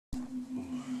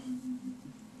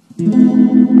Well,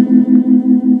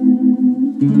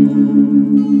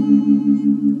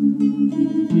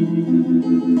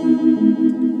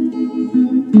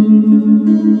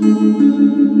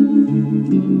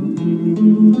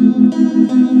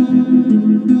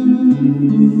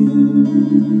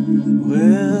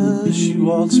 she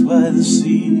walks by the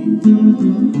sea,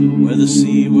 where the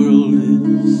sea world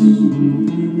is,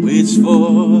 waits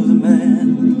for the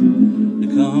man to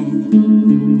come.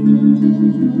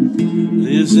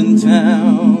 Lives in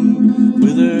town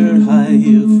with her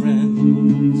high-heeled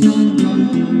friends,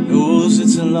 knows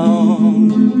it's a long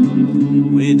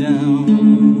way down,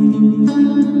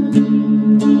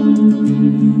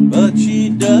 but she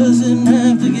doesn't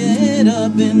have to get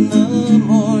up in the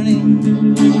morning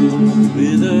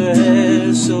with her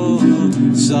hair so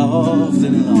soft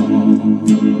and long.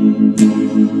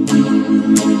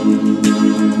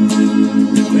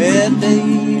 Well,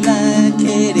 daylight,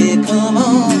 Katy, come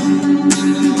on.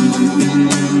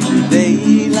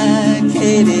 Daylight,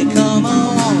 Katy, come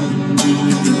on.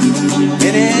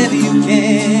 And if you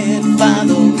can't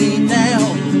follow me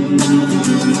down,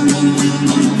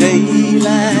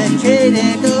 daylight, Katy,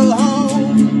 go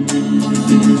home.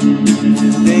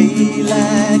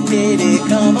 Daylight, Katy,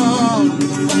 come on.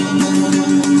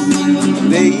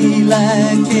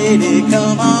 Daylight, Katy,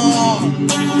 come on.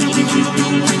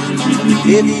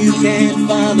 If you can't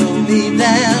follow me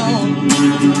down,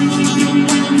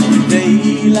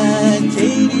 daylight,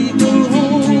 Katy, go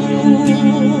home.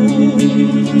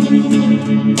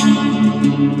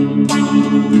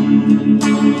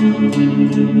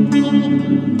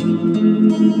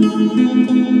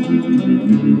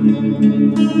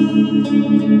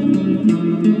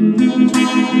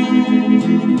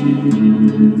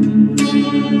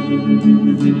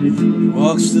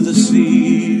 Walks to the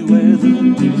sea where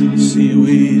the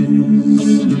seaweed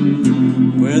is,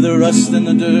 where the rust and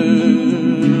the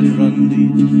dirt run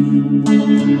deep.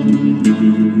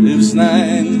 Lives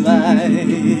 9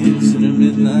 lives in her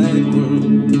midnight world,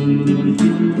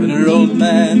 when her old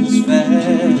man's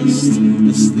fast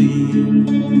asleep.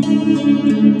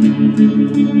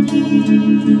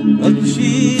 But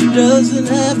she doesn't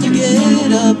have to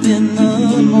get up in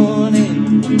the morning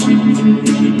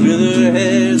with her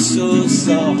hair so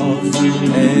soft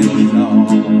and long.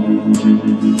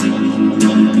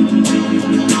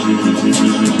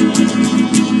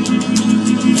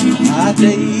 Ah,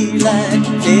 daylight,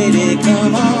 Katy,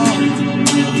 come on.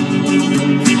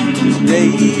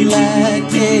 Daylight,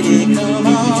 Katy, come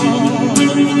on.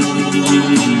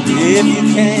 If you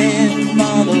can't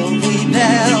follow me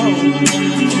down,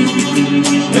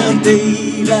 well,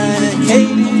 daylight,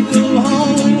 Katy, go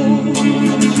home.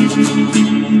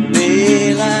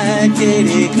 Daylight,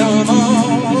 Katy, come on.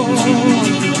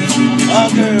 Oh,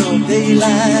 girl,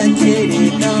 daylight, Katy,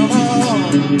 come on.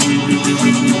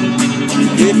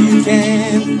 If you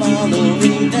can't follow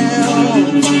me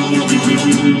down,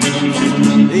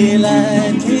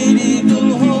 daylight, Katy, go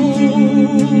home.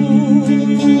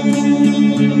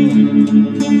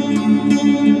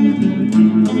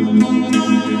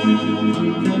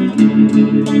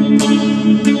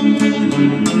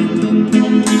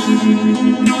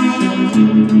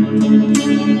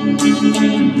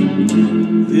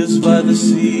 Lives by the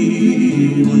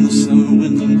sea when the summer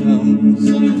wind comes,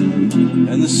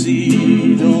 and the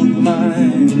sea don't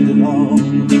mind at all.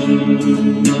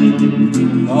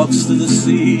 Walks to the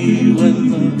sea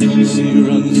when the sea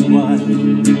runs wide,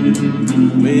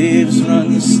 waves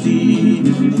run steep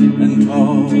and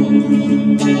tall.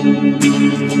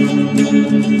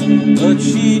 But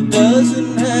she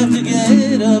doesn't have to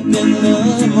get up in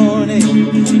the morning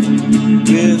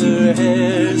with her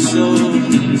hair so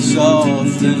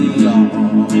soft and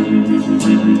long.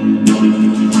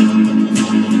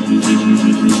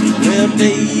 Well,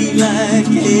 daylight,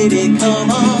 Katy,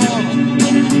 come on.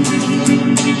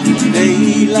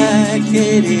 Daylight,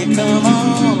 Katy, come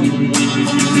on.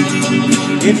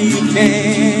 If you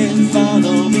can't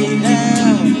follow me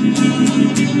down,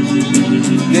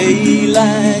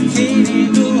 daylight, Katy,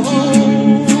 go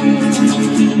home.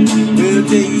 Well,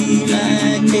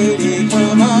 daylight, Katy,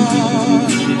 come on.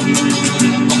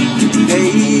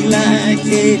 Daylight,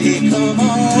 Katy, come on.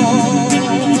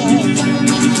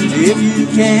 If you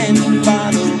can't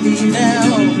follow me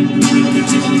down,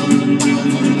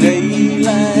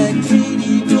 daylight,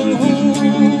 Katy, go home.